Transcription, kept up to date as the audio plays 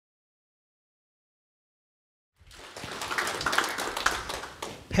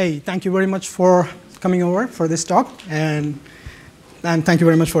Hey, thank you very much for coming over for this talk, and thank you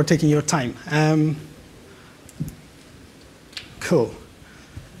very much for taking your time. Cool.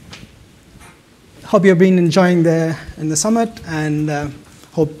 Hope you've been enjoying the summit, and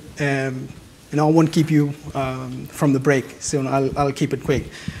hope I won't keep you from the break soon. I'll keep it quick.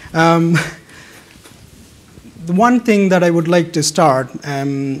 The one thing that I would like to start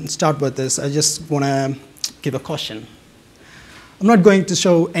with is I just want to give a caution. I'm not going to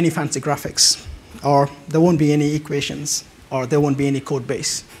show any fancy graphics, or there won't be any equations, or there won't be any code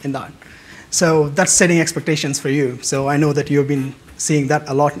base in that. So that's setting expectations for you. So I know that you've been seeing that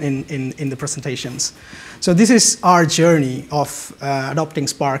a lot in the presentations. So this is our journey of adopting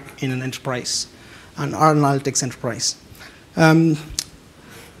Spark in an enterprise, and our analytics enterprise.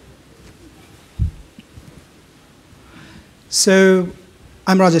 So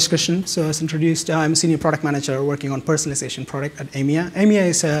I'm Rajesh Krishnan. So as introduced, I'm a senior product manager working on personalization product at EMEA. EMEA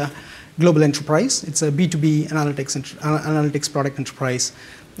is a global enterprise. It's a B2B analytics product enterprise.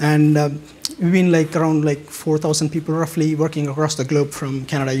 And we've been around 4,000 people roughly working across the globe from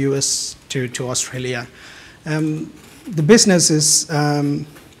Canada, US to Australia. The business is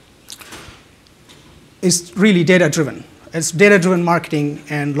really data-driven. It's data-driven marketing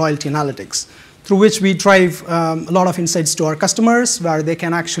and loyalty analytics, through which we drive a lot of insights to our customers, where they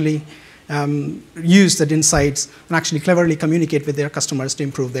can actually use that insights and actually cleverly communicate with their customers to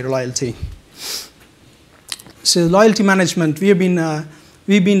improve their loyalty. So loyalty management, we've been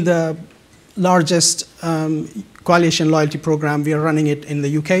the largest coalition loyalty program. We are running it in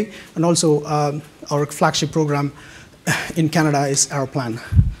the UK, and also our flagship program in Canada is Aeroplan.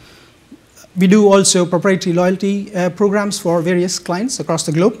 We do also proprietary loyalty programs for various clients across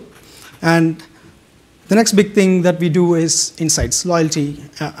the globe. And the next big thing that we do is insights, loyalty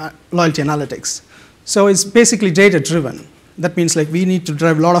analytics. So it's basically data-driven. That means we need to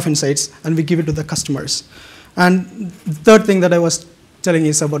drive a lot of insights, and we give it to the customers. And the third thing that I was telling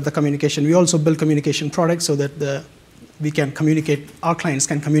is about the communication. We also build communication products so that we can communicate, our clients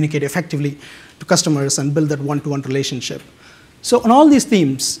can communicate effectively to customers and build that one-to-one relationship. So on all these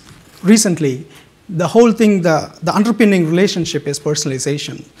themes, recently, the whole thing, the underpinning relationship is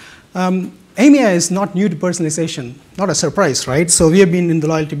personalization. EMEA is not new to personalization, not a surprise, right? So we have been in the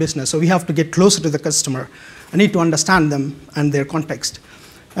loyalty business, so we have to get closer to the customer. I need to understand them and their context.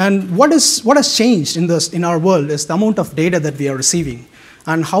 And what has changed in our world is the amount of data that we are receiving,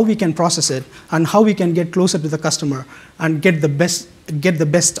 and how we can process it, and how we can get closer to the customer and get the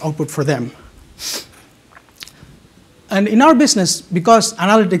best output for them. And in our business, because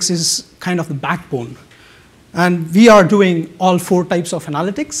analytics is kind of the backbone, and we are doing all 4 types of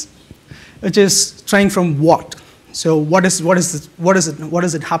analytics, which is trying from what. So what is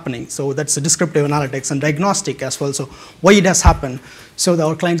it happening? So that's the descriptive analytics and diagnostic as well. So why it has happened, so that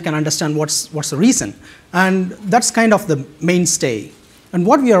our clients can understand what's the reason. And that's kind of the mainstay. And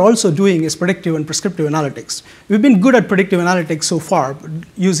what we are also doing is predictive and prescriptive analytics. We've been good at predictive analytics so far,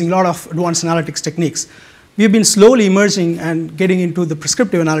 using a lot of advanced analytics techniques. We've been slowly emerging and getting into the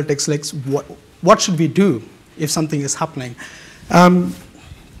prescriptive analytics, like what should we do if something is happening.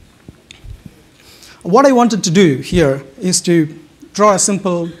 What I wanted to do here is to draw a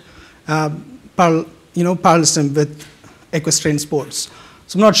simple parallelism with equestrian sports.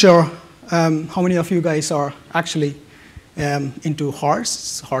 So I'm not sure how many of you guys are actually into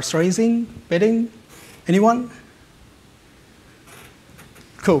horse racing, betting. Anyone?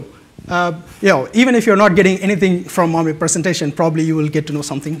 Cool. Even if you're not getting anything from my presentation, probably you will get to know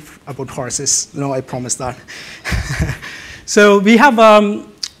something about horses. I promise that. So we have.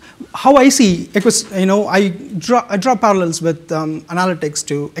 How I see, I draw parallels with analytics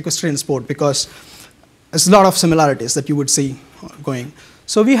to equestrian sport, because there's a lot of similarities that you would see going.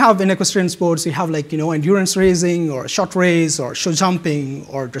 So we have in equestrian sports, we have endurance racing, or short race, or show jumping,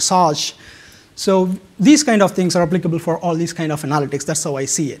 or dressage. So these kind of things are applicable for all these kind of analytics. That's how I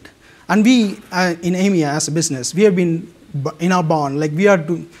see it. And we, in EMEA as a business, we have been in our bond, we are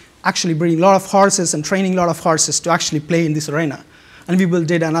actually bringing a lot of horses and training a lot of horses to actually play in this arena. And we build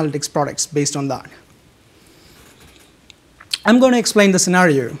data analytics products based on that. I'm going to explain the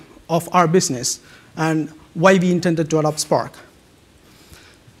scenario of our business and why we intended to adopt Spark.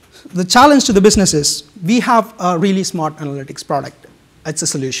 The challenge to the business is we have a really smart analytics product. It's a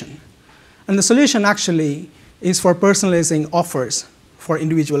solution. And the solution actually is for personalizing offers for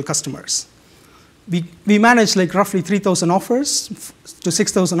individual customers. We manage roughly 3,000 offers to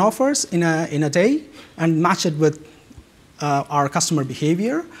 6,000 offers in a day, and match it with our customer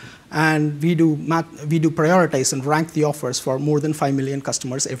behavior, and we do prioritize and rank the offers for more than 5 million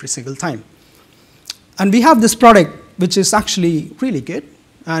customers every single time. And we have this product which is actually really good.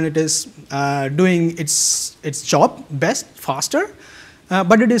 and it is doing its job best, faster,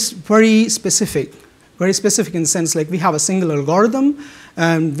 but it is very specific in the sense like we have a single algorithm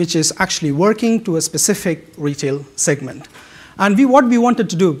which is actually working to a specific retail segment. And what we wanted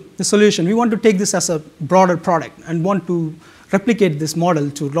to do, the solution, we want to take this as a broader product and want to replicate this model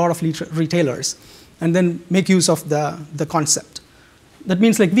to a lot of retailers and then make use of the concept. That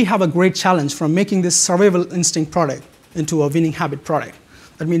means like we have a great challenge from making this survival instinct product into a winning habit product.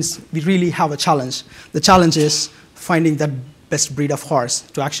 That means we really have a challenge. The challenge is finding that best breed of horse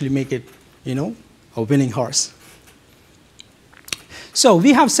to actually make it, a winning horse. So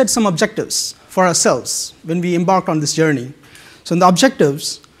we have set some objectives for ourselves when we embarked on this journey. So the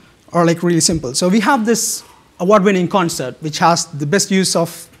objectives are like really simple. So we have this award-winning concept which has the best use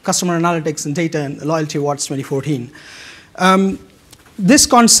of customer analytics and data in Loyalty Awards 2014. This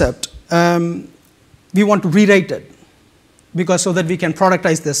concept, we want to rewrite it so that we can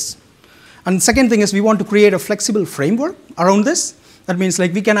productize this. And the second thing is we want to create a flexible framework around this. That means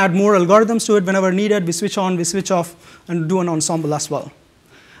like we can add more algorithms to it whenever needed. We switch on, we switch off, and do an ensemble as well.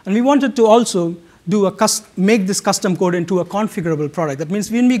 And we wanted to also make this custom code into a configurable product. That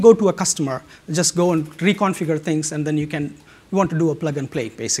means when we go to a customer, just go and reconfigure things, and then we want to do a plug and play,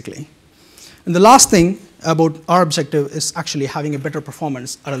 basically. And the last thing about our objective is actually having a better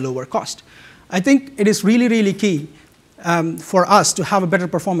performance at a lower cost. I think it is really, really key for us to have a better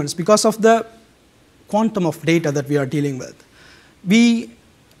performance because of the quantum of data that we are dealing with. We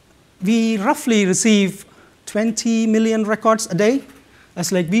roughly receive 20 million records a day.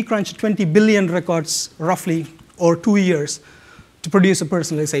 That's like we crunch 20 billion records roughly over 2 years to produce a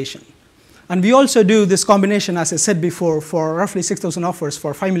personalization. And we also do this combination, as I said before, for roughly 6,000 offers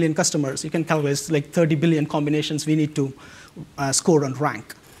for 5 million customers. You can calculate it's like 30 billion combinations we need to score and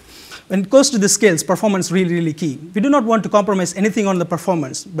rank. When it goes to the scales, performance is really, really key. We do not want to compromise anything on the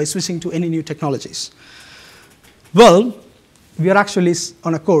performance by switching to any new technologies. Well, we are actually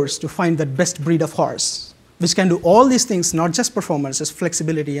on a course to find that best breed of horse, which can do all these things, not just performance, just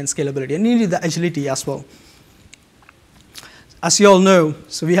flexibility and scalability, and you need the agility as well. As you all know,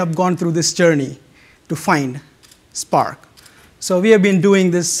 so we have gone through this journey to find Spark. So we have been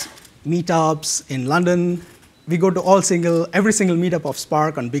doing this meetups in London. We go to every single meetup of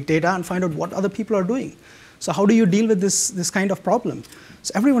Spark on big data and find out what other people are doing. So how do you deal with this kind of problem?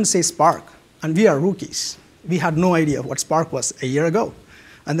 So everyone says Spark, and we are rookies. We had no idea what Spark was a year ago.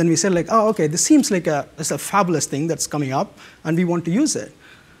 And then we said like, oh, okay, this seems like it's a fabulous thing that's coming up, and we want to use it.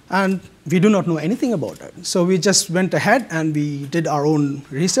 And we do not know anything about it. So we just went ahead and we did our own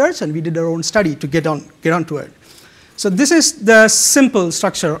research and we did our own study to get onto it. So this is the simple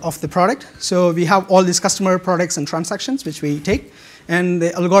structure of the product. So we have all these customer products and transactions which we take, and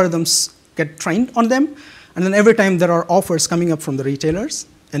the algorithms get trained on them. And then every time there are offers coming up from the retailers,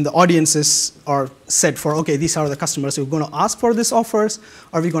 and the audiences are set for, okay, these are the customers who are going to ask for these offers,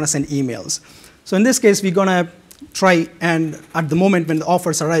 or we're going to send emails. So in this case, we're going to try and, at the moment when the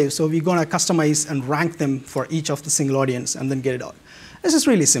offers arrive, so we're going to customize and rank them for each of the single audience and then get it out. This is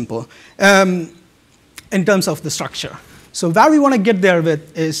really simple in terms of the structure. So where we want to get there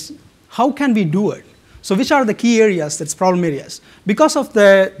with is, how can we do it? So which are the key areas, that's problem areas? Because of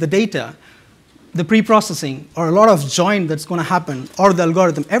the data, the pre-processing, or a lot of join that's going to happen, or the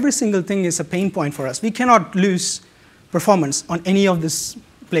algorithm, every single thing is a pain point for us. We cannot lose performance on any of this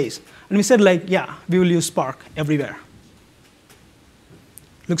place. And we said like, yeah, we will use Spark everywhere.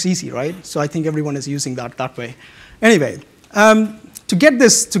 Looks easy, right? So I think everyone is using that way. Anyway, to get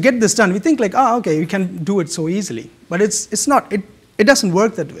this done, we think like, oh, okay, we can do it so easily. But it's not. It doesn't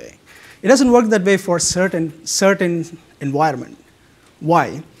work that way. It doesn't work that way for certain environment.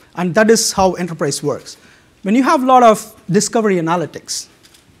 Why? And that is how enterprise works. When you have a lot of discovery analytics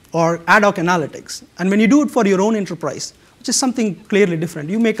or ad hoc analytics, and when you do it for your own enterprise, which is something clearly different,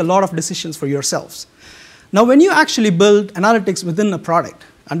 you make a lot of decisions for yourselves. Now, when you actually build analytics within a product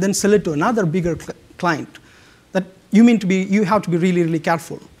and then sell it to another bigger client, that you have to be really, really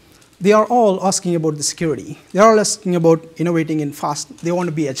careful. They are all asking about the security. They are all asking about innovating in fast. They want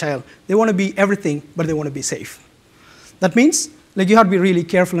to be agile. They want to be everything, but they want to be safe. That means like you have to be really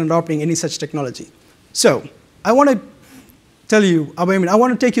careful in adopting any such technology. So I want to tell you, I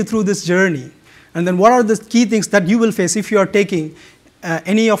want to take you through this journey. And then what are the key things that you will face if you are taking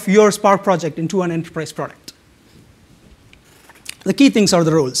any of your Spark project into an enterprise product? The key things are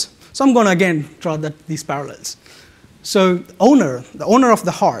the roles. So I'm going to, again, draw these parallels. So the owner of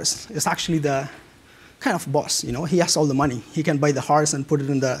the horse is actually the kind of boss. He has all the money. He can buy the horse and put it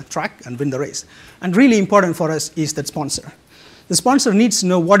in the track and win the race. And really important for us is that sponsor. The sponsor needs to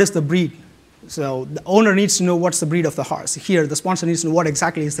know what is the breed So the owner needs to know what's the breed of the horse. Here, the sponsor needs to know what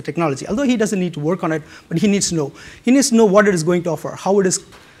exactly is the technology. Although he doesn't need to work on it, but he needs to know. He needs to know what it is going to offer, how it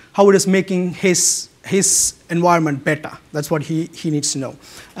is making his environment better. That's what he needs to know.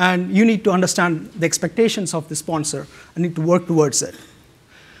 And you need to understand the expectations of the sponsor and need to work towards it.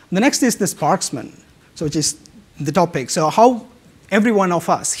 The next is the Sparksman, so which is the topic. So how every one of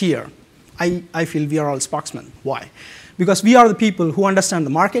us here, I feel we are all Sparksmen. Why? Because we are the people who understand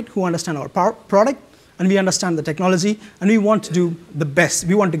the market, who understand our product, and we understand the technology, and we want to do the best.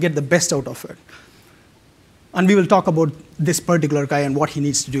 We want to get the best out of it. And we will talk about this particular guy and what he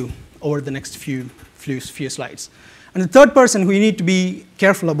needs to do over the next few slides. And the third person who you need to be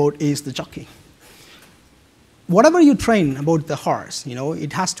careful about is the jockey. Whatever you train about the horse,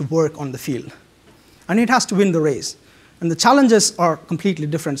 it has to work on the field. And it has to win the race. And the challenges are completely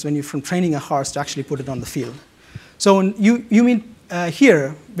different when you're from training a horse to actually put it on the field. So you mean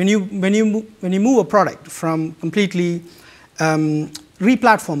here, when you move a product from completely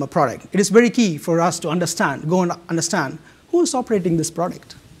re-platform a product, it is very key for us to go and understand who is operating this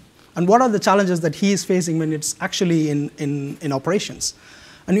product. And what are the challenges that he is facing when it's actually in operations.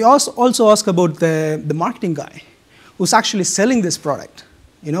 And you also ask about the marketing guy who's actually selling this product.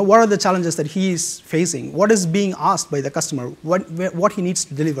 What are the challenges that he is facing? What is being asked by the customer? What he needs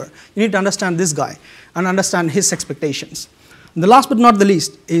to deliver? You need to understand this guy and understand his expectations. And the last but not the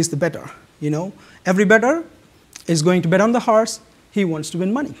least is the bettor. Every bettor is going to bet on the horse. He wants to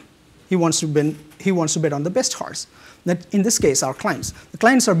win money. He wants to bet on the best horse. That in this case, our clients. The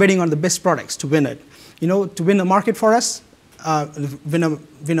clients are betting on the best products to win it. To win a market for us,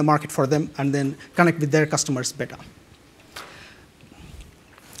 win a market for them, and then connect with their customers better.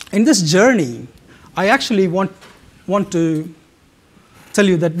 In this journey, I actually want to tell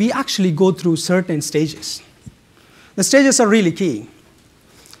you that we actually go through certain stages. The stages are really key.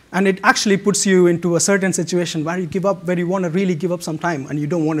 And it actually puts you into a certain situation where you want to really give up some time and you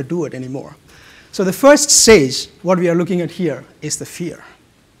don't want to do it anymore. So the first stage, what we are looking at here, is the fear.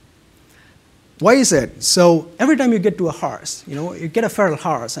 Why is it? So every time you get to a horse, you get a feral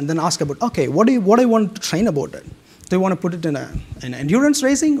horse and then ask about, okay, what do I want to train about it? Do you want to put it in endurance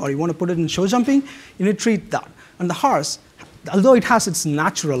racing, or you want to put it in show jumping? You need to treat that. And the horse, although it has its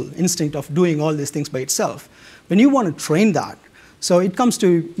natural instinct of doing all these things by itself, when you want to train that, so it comes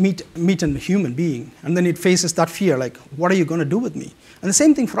to meet a human being, and then it faces that fear, like, what are you going to do with me? And the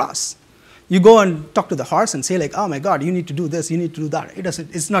same thing for us. You go and talk to the horse and say, like, oh my God, you need to do this, you need to do that.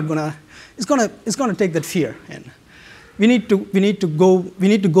 It's going to take that fear in. We need to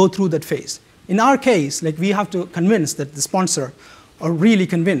go through that phase. In our case, like, we have to convince that the sponsor, or really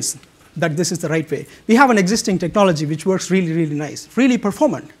convince that this is the right way. We have an existing technology which works really, really nice, really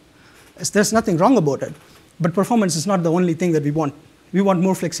performant. There's nothing wrong about it. But performance is not the only thing that we want. We want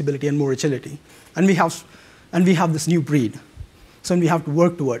more flexibility and more agility. And we have this new breed. So we have to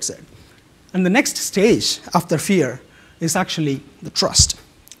work towards it. And the next stage after fear is actually the trust.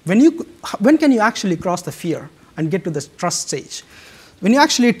 When can you actually cross the fear and get to the trust stage? When you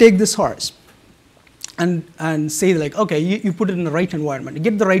actually take this horse and say, like, okay, you put it in the right environment, you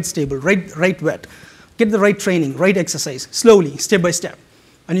get the right stable, right vet, get the right training, right exercise, slowly, step by step,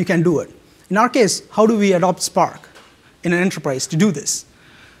 and you can do it. In our case, how do we adopt Spark in an enterprise to do this?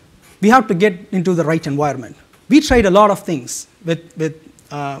 We have to get into the right environment. We tried a lot of things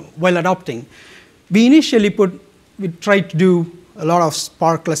while adopting. We initially tried to do a lot of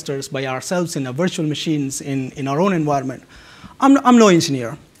Spark clusters by ourselves in our virtual machines in our own environment. I'm no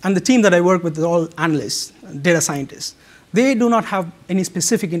engineer, and the team that I work with is all analysts, data scientists. They do not have any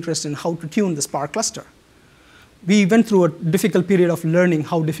specific interest in how to tune the Spark cluster. We went through a difficult period of learning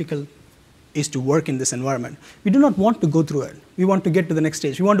how difficult is to work in this environment. We do not want to go through it. We want to get to the next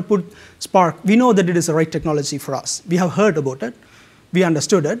stage. We want to put Spark. We know that it is the right technology for us. We have heard about it. We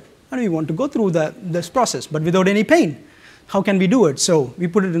understood it. And we want to go through this process, but without any pain. How can we do it? So we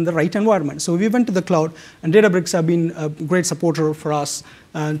put it in the right environment. So we went to the cloud, and Databricks have been a great supporter for us,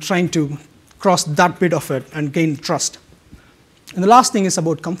 trying to cross that bit of it and gain trust. And the last thing is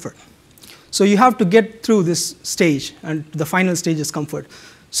about comfort. So you have to get through this stage, and the final stage is comfort.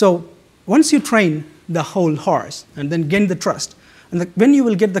 So once you train the whole horse and then gain the trust, and when you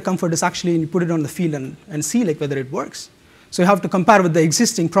will get the comfort is actually you put it on the field and see, like, whether it works. So you have to compare with the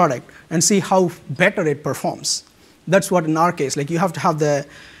existing product and see how better it performs. That's what in our case, like, you have to have the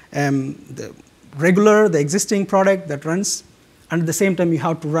existing product that runs, and at the same time you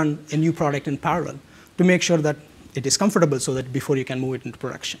have to run a new product in parallel to make sure that it is comfortable so that before you can move it into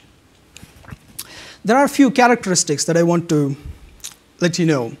production. There are a few characteristics that I want to let you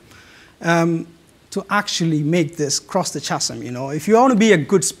know to actually make this cross the chasm. If you want to be a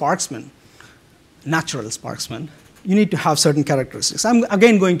good Sparksman, natural Sparksman, you need to have certain characteristics. I'm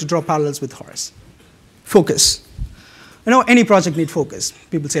again going to draw parallels with Horace. Focus. Any project needs focus.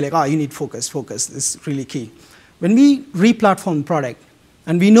 People say like, you need focus. Focus is really key. When we re-platform the product,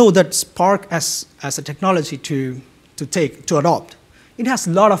 and we know that Spark as a technology to adopt, it has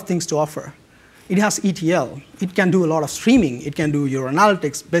a lot of things to offer. It has ETL. It can do a lot of streaming. It can do your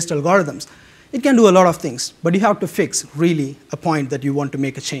analytics, best algorithms. It can do a lot of things, but you have to fix really a point that you want to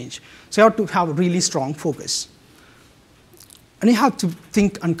make a change. So you have to have a really strong focus. And you have to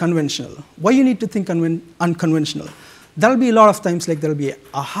think unconventional. Why you need to think unconventional? There'll be a lot of times like there'll be an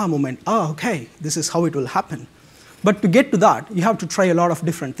aha moment. Okay, this is how it will happen. But to get to that, you have to try a lot of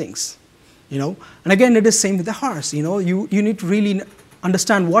different things. And again, it is same with the horse. You need to really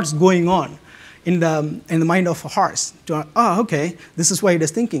understand what's going on in the mind of a horse. Okay, this is why it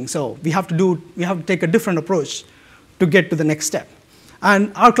is thinking. So we have to take a different approach to get to the next step.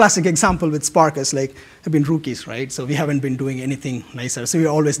 And our classic example with Spark is like, have been rookies, right? So we haven't been doing anything nicer. So we're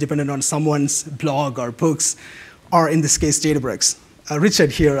always dependent on someone's blog or books, or in this case, Databricks.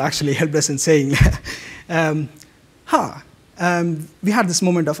 Richard here actually helped us in saying, we had this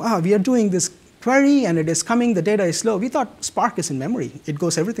moment of, we are doing this query and it is coming, the data is slow. We thought Spark is in memory. It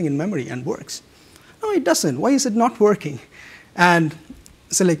goes everything in memory and works. No, it doesn't. Why is it not working? And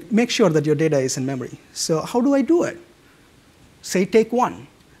so like, make sure that your data is in memory. So how do I do it? Say take one.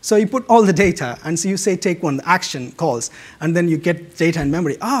 So you put all the data, and so you say take one, the action calls, and then you get data in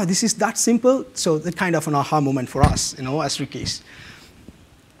memory. This is that simple. So that kind of an aha moment for us, as rookies.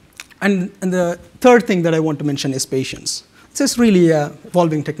 And the third thing that I want to mention is patience. This is really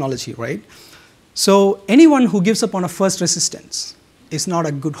evolving technology, right? So anyone who gives up on a first resistance is not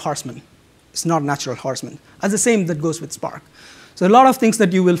a good horseman. It's not a natural horseman. As the same that goes with Spark. So a lot of things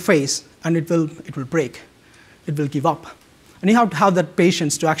that you will face, and it will break. It will give up. And you have to have that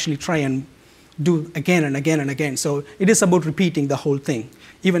patience to actually try and do again and again and again. So it is about repeating the whole thing,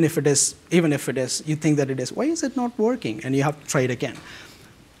 even if it is, you think that it is. Why is it not working? And you have to try it again.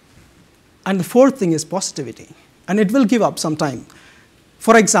 And the fourth thing is positivity. And it will give up sometime.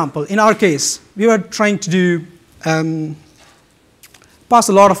 For example, in our case, we were trying to do pass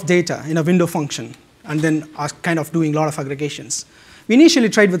a lot of data in a window function, and then are kind of doing a lot of aggregations. We initially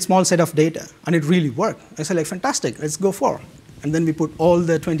tried with small set of data, and it really worked. I said, like, fantastic, let's go for it. And then we put all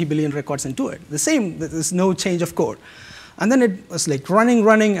the 20 billion records into it. The same, there's no change of code. And then it was like running,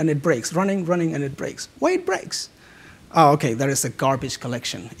 and it breaks, running, and it breaks. Why it breaks? Okay, there is a garbage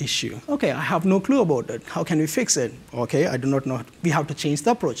collection issue. Okay, I have no clue about it. How can we fix it? Okay, I do not know. We have to change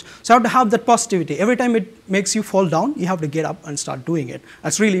the approach. So I have to have that positivity. Every time it makes you fall down, you have to get up and start doing it.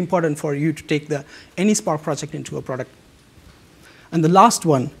 That's really important for you to take any Spark project into a product. And the last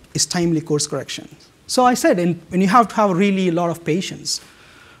one is timely course correction. So I said, when you have to have really a lot of patience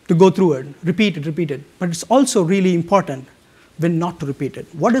to go through it, repeat it. But it's also really important when not to repeat it.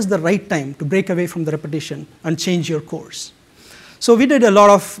 What is the right time to break away from the repetition and change your course? So we did a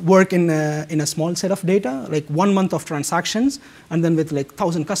lot of work in a small set of data, like 1 month of transactions, and then with like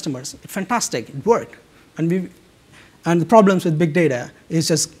 1,000 customers. Fantastic, it worked. And the problems with big data is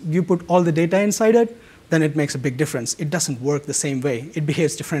just you put all the data inside it, then it makes a big difference. It doesn't work the same way. It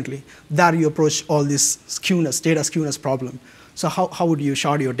behaves differently. There you approach all this data skewness problem. So how would you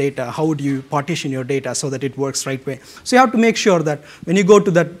shard your data? How would you partition your data so that it works right way? So you have to make sure that when you go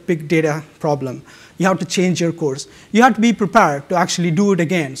to that big data problem, you have to change your course. You have to be prepared to actually do it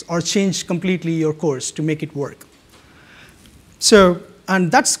again or change completely your course to make it work. So,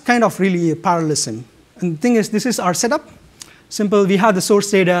 and that's kind of really a parallelism. And the thing is, this is our setup. Simple, we have the source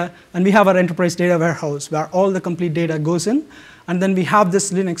data, and we have our enterprise data warehouse where all the complete data goes in. And then we have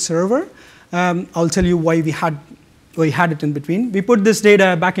this Linux server. I'll tell you why we had it in between. We put this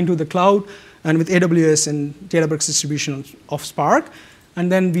data back into the cloud, and with AWS and Databricks distribution of Spark.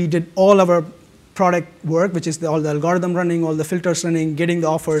 And then we did all our product work, which is all the algorithm running, all the filters running, getting the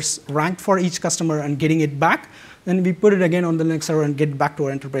offers ranked for each customer and getting it back. Then we put it again on the Linux server and get it back to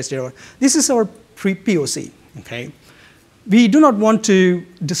our enterprise data. This is our pre-POC, okay? We do not want to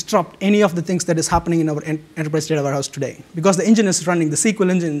disrupt any of the things that is happening in our enterprise data warehouse today, because the engine is running, the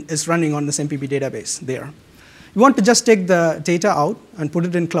SQL engine is running on this MPP database there. We want to just take the data out and put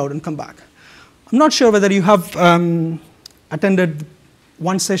it in cloud and come back. I'm not sure whether you have attended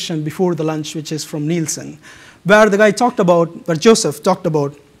one session before the lunch, which is from Nielsen, where Joseph talked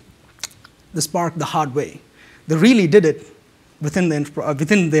about the Spark the hard way. They really did it within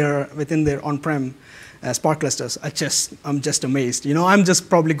their on-prem Spark clusters. I'm just amazed. I'm just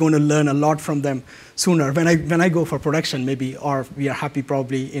probably going to learn a lot from them sooner when I go for production maybe, or we are happy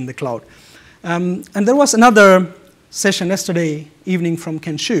probably in the cloud. And there was another session yesterday evening from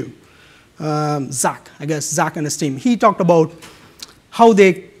Ken Shu, Zach and his team. He talked about how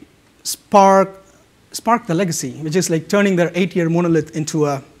they spark the legacy, which is like turning their 8-year monolith into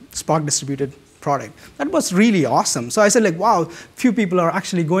a Spark distributed product. That was really awesome. So I said, like, wow, few people are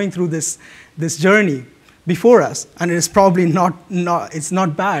actually going through this journey before us, and it is probably it's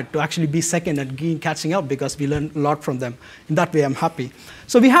not bad to actually be second and catching up, because we learned a lot from them. In that way, I'm happy.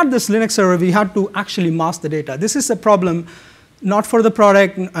 So we had this Linux server. We had to actually mask the data. This is a problem, not for the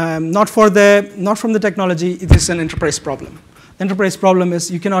product, not from the technology. It is an enterprise problem. The enterprise problem is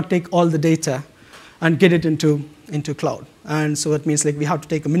you cannot take all the data and get it into cloud. And so that means, like, we have to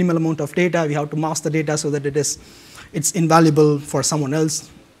take a minimal amount of data. We have to mask the data so that it's invaluable for someone else.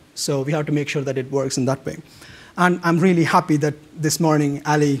 So we have to make sure that it works in that way. And I'm really happy that this morning,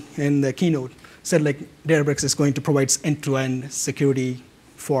 Ali, in the keynote, said, like, Databricks is going to provide end-to-end security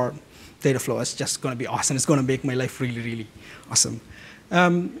for data flow. It's just going to be awesome. It's going to make my life really, really awesome.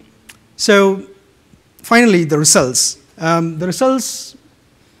 So finally, the results.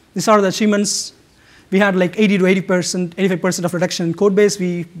 These are the achievements. We had like 80 to 80%, 85% of reduction in code base.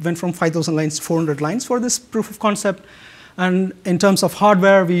 We went from 5,000 lines to 400 lines for this proof of concept. And in terms of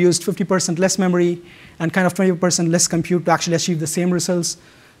hardware, we used 50% less memory and kind of 20% less compute to actually achieve the same results.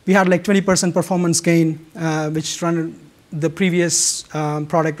 We had like 20% performance gain, which the previous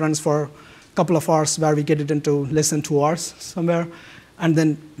product runs for a couple of hours, where we get it into less than 2 hours somewhere. And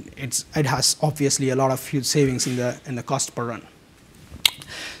then it has obviously a lot of huge savings in the cost per run.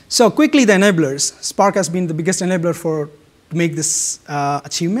 So quickly, the enablers. Spark has been the biggest enabler to make this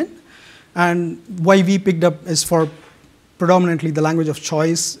achievement. And why we picked up is for predominantly the language of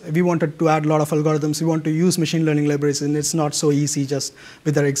choice. We wanted to add a lot of algorithms. We want to use machine learning libraries, and it's not so easy just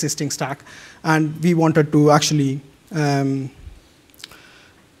with our existing stack. And we wanted to actually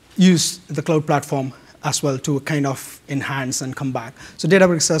use the cloud platform as well to kind of enhance and come back. So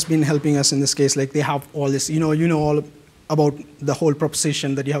Databricks has been helping us in this case. Like, they have all this, you know all about the whole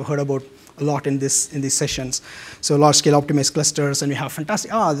proposition that you have heard about a lot in these sessions. So large-scale optimized clusters, and we have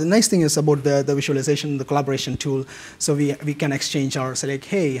fantastic. The nice thing is about the visualization, the collaboration tool. So we can exchange our, say, like,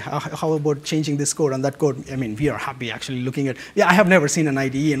 hey, how about changing this code and that code? I mean, we are happy actually looking at. Yeah, I have never seen an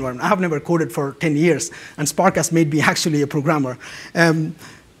IDE environment. I have never coded for 10 years, and Spark has made me actually a programmer.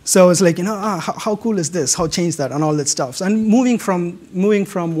 So it's like, how cool is this? How change that and all that stuff. And moving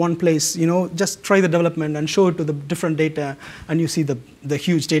from one place, just try the development and show it to the different data, and you see the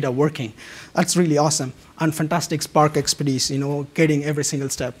huge data working. That's really awesome. And fantastic Spark expertise, getting every single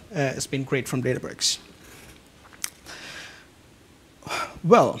step has been great from Databricks.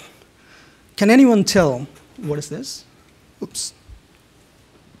 Well, can anyone tell what is this? Oops.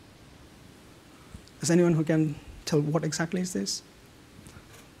 Is anyone who can tell what exactly is this?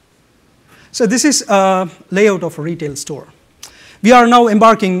 So this is a layout of a retail store. We are now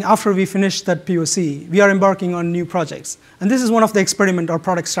embarking, after we finish that POC, we are embarking on new projects. And this is one of the experiments our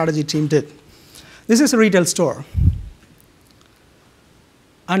product strategy team did. This is a retail store.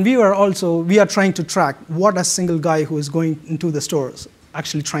 And we are trying to track what a single guy who is going into the stores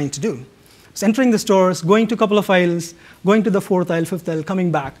actually trying to do. So entering the stores, going to a couple of aisles, going to the 4th aisle, 5th aisle,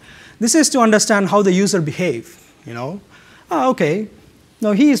 coming back. This is to understand how the user behave. Okay,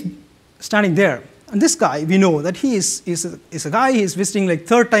 now he is standing there. And this guy, we know that he is a guy, he is visiting like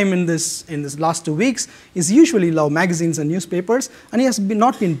 3rd time in this last 2 weeks. He's usually love magazines and newspapers, and he has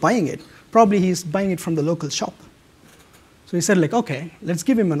not been buying it. Probably he's buying it from the local shop. So he said, like, okay, let's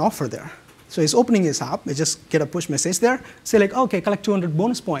give him an offer there. So he's opening his app, we just get a push message there, say like, okay, collect 200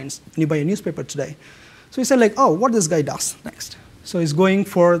 bonus points when you buy a newspaper today. So he said like, oh, what this guy does next. So he's going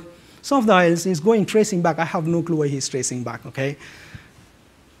for some of the aisles, he's going tracing back. I have no clue why he's tracing back, okay?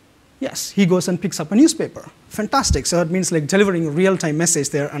 Yes, he goes and picks up a newspaper. Fantastic. So that means like delivering a real-time message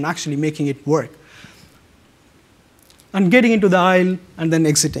there and actually making it work. And getting into the aisle and then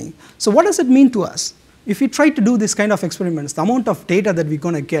exiting. So what does it mean to us? If we try to do this kind of experiments, the amount of data that we're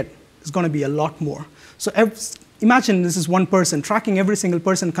going to get is going to be a lot more. So imagine this is one person tracking every single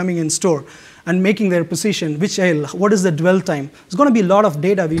person coming in store and making their position, which aisle, what is the dwell time. There's going to be a lot of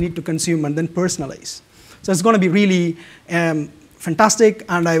data we need to consume and then personalize. So it's going to be really fantastic,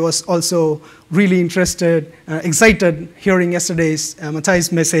 and I was also really excited hearing yesterday's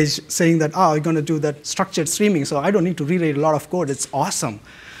Matthias message saying that, we're going to do that structured streaming, so I don't need to rewrite a lot of code. It's awesome.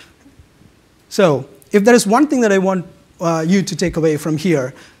 So if there is one thing that I want you to take away from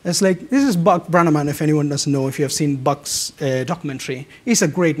here, it's like, this is Buck Brannaman, if anyone doesn't know, if you have seen Buck's documentary. He's a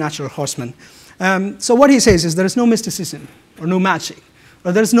great natural horseman. So what he says is there is no mysticism or no magic,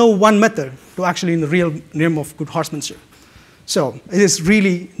 or there is no one method to actually in the real realm of good horsemanship. So it is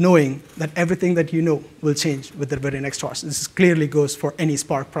really knowing that everything that you know will change with the very next horse. This clearly goes for any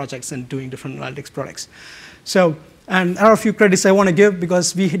Spark projects and doing different analytics products. So, and there are a few credits I want to give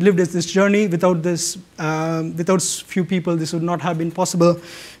because we had lived this journey. Without this, without few people, this would not have been possible.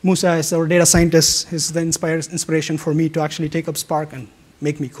 Musa is our data scientist. He's the inspiration for me to actually take up Spark and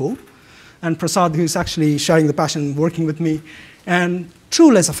make me code. And Prasad, who's actually sharing the passion, working with me. And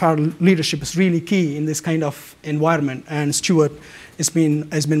true laissez-faire leadership is really key in this kind of environment. And Stuart has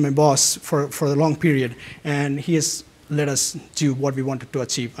been my boss for a long period. And he has let us do what we wanted to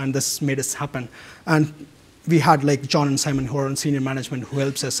achieve. And this made us happen. And we had like John and Simon who are on senior management who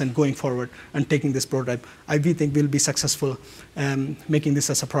helps us and going forward and taking this prototype. We think we'll be successful making this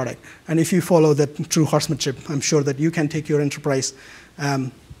as a product. And if you follow that true horsemanship, I'm sure that you can take your enterprise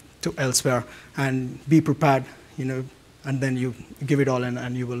to elsewhere and be prepared, you know, and then you give it all in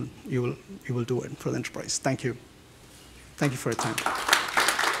and you will do it for the enterprise. Thank you. Thank you for your time.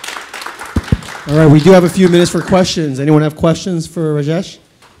 All right, we do have a few minutes for questions. Anyone have questions for Rajesh?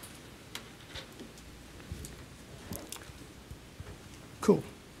 Cool.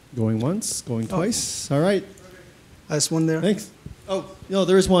 Going once, going twice. All right. There's one there. Thanks. Oh, no,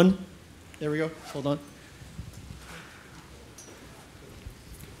 there is one. There we go. Hold on.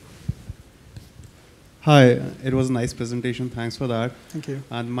 Hi, it was a nice presentation. Thanks for that. Thank you.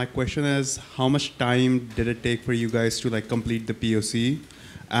 And my question is, how much time did it take for you guys to like complete the POC?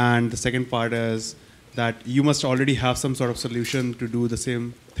 And the second part is that you must already have some sort of solution to do the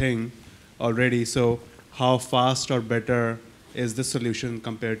same thing already. So how fast or better is this solution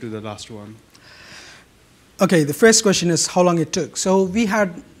compared to the last one? Okay, the first question is how long it took. So we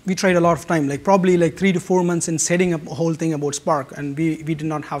tried a lot of time, like probably like 3 to 4 months in setting up a whole thing about Spark, and we did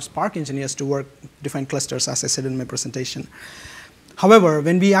not have Spark engineers to work different clusters, as I said in my presentation. However,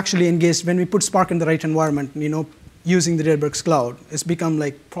 when we actually engaged, when we put Spark in the right environment, you know, using the Databricks cloud, it's become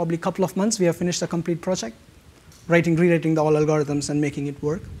like probably a couple of months we have finished a complete project, rewriting the all algorithms and making it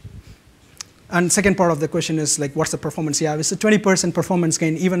work. And second part of the question is like, what's the performance? Yeah, it's a 20% performance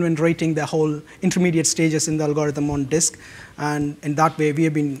gain even when writing the whole intermediate stages in the algorithm on disk. And in that way, we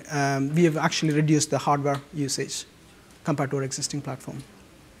have actually reduced the hardware usage compared to our existing platform.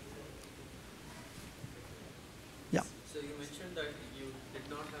 Yeah. So you mentioned that you did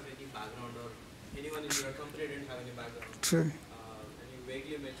not have any background, or anyone in your company didn't have any background. True. And you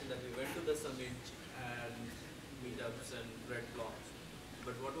vaguely mentioned that we went to the summit and meetups and read blogs.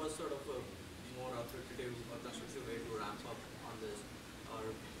 But what was sort of a more authoritative or constructive way to ramp up on this? Or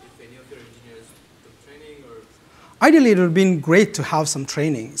if any of your engineers took training, or? Ideally, it would have been great to have some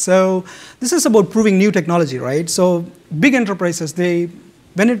training. So this is about proving new technology, right? So big enterprises,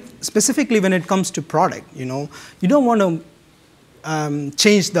 specifically when it comes to product, you know, you don't want to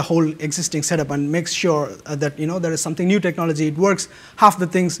change the whole existing setup and make sure that, you know, there is something new technology, it works, half the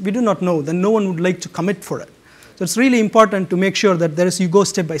things we do not know, then no one would like to commit for it. So it's really important to make sure that you go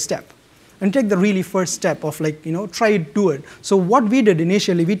step by step and take the really first step of like, you know, try it, do it. So what we did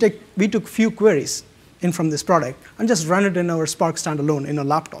initially, we took few queries in from this product and just run it in our Spark standalone in our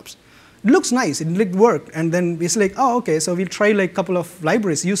laptops. It looks nice, it worked, and then we like, oh, okay, so we'll try like a couple of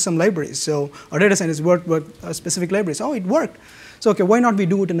libraries, use some libraries. So our data scientists worked with specific libraries. Oh, it worked. So okay, why not we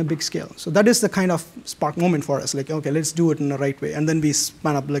do it in a big scale? So that is the kind of Spark moment for us. Like, okay, let's do it in the right way. And then we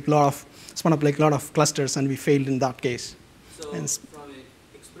spun up like a lot of clusters, and we failed in that case. So from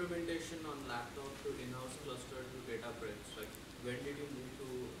experimentation on laptop to in-house cluster to Databricks, like when did you move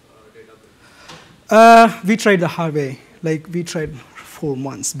to Databricks? We tried the hard way. Like we tried 4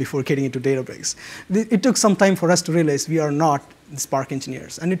 months before getting into Databricks. It took some time for us to realize we are not Spark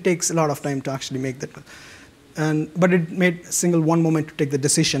engineers, and it takes a lot of time to actually make that. But it made one moment to take the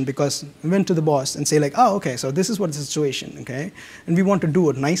decision, because we went to the boss and say like, oh, okay, so this is what the situation, okay, and we want to do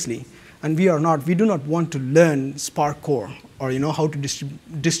it nicely, and we do not want to learn Spark core, or you know how to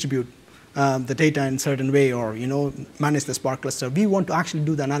distribute the data in a certain way, or you know manage the Spark cluster. We want to actually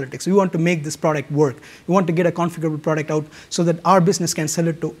do the analytics. We want to make this product work. We want to get a configurable product out so that our business can sell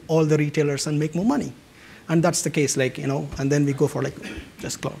it to all the retailers and make more money. And that's the case, like, you know, and then we go for like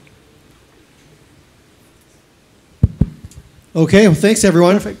just cloud. Okay, well, thanks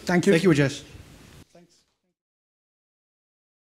everyone. Perfect. Thank you. Thank you, Rajesh.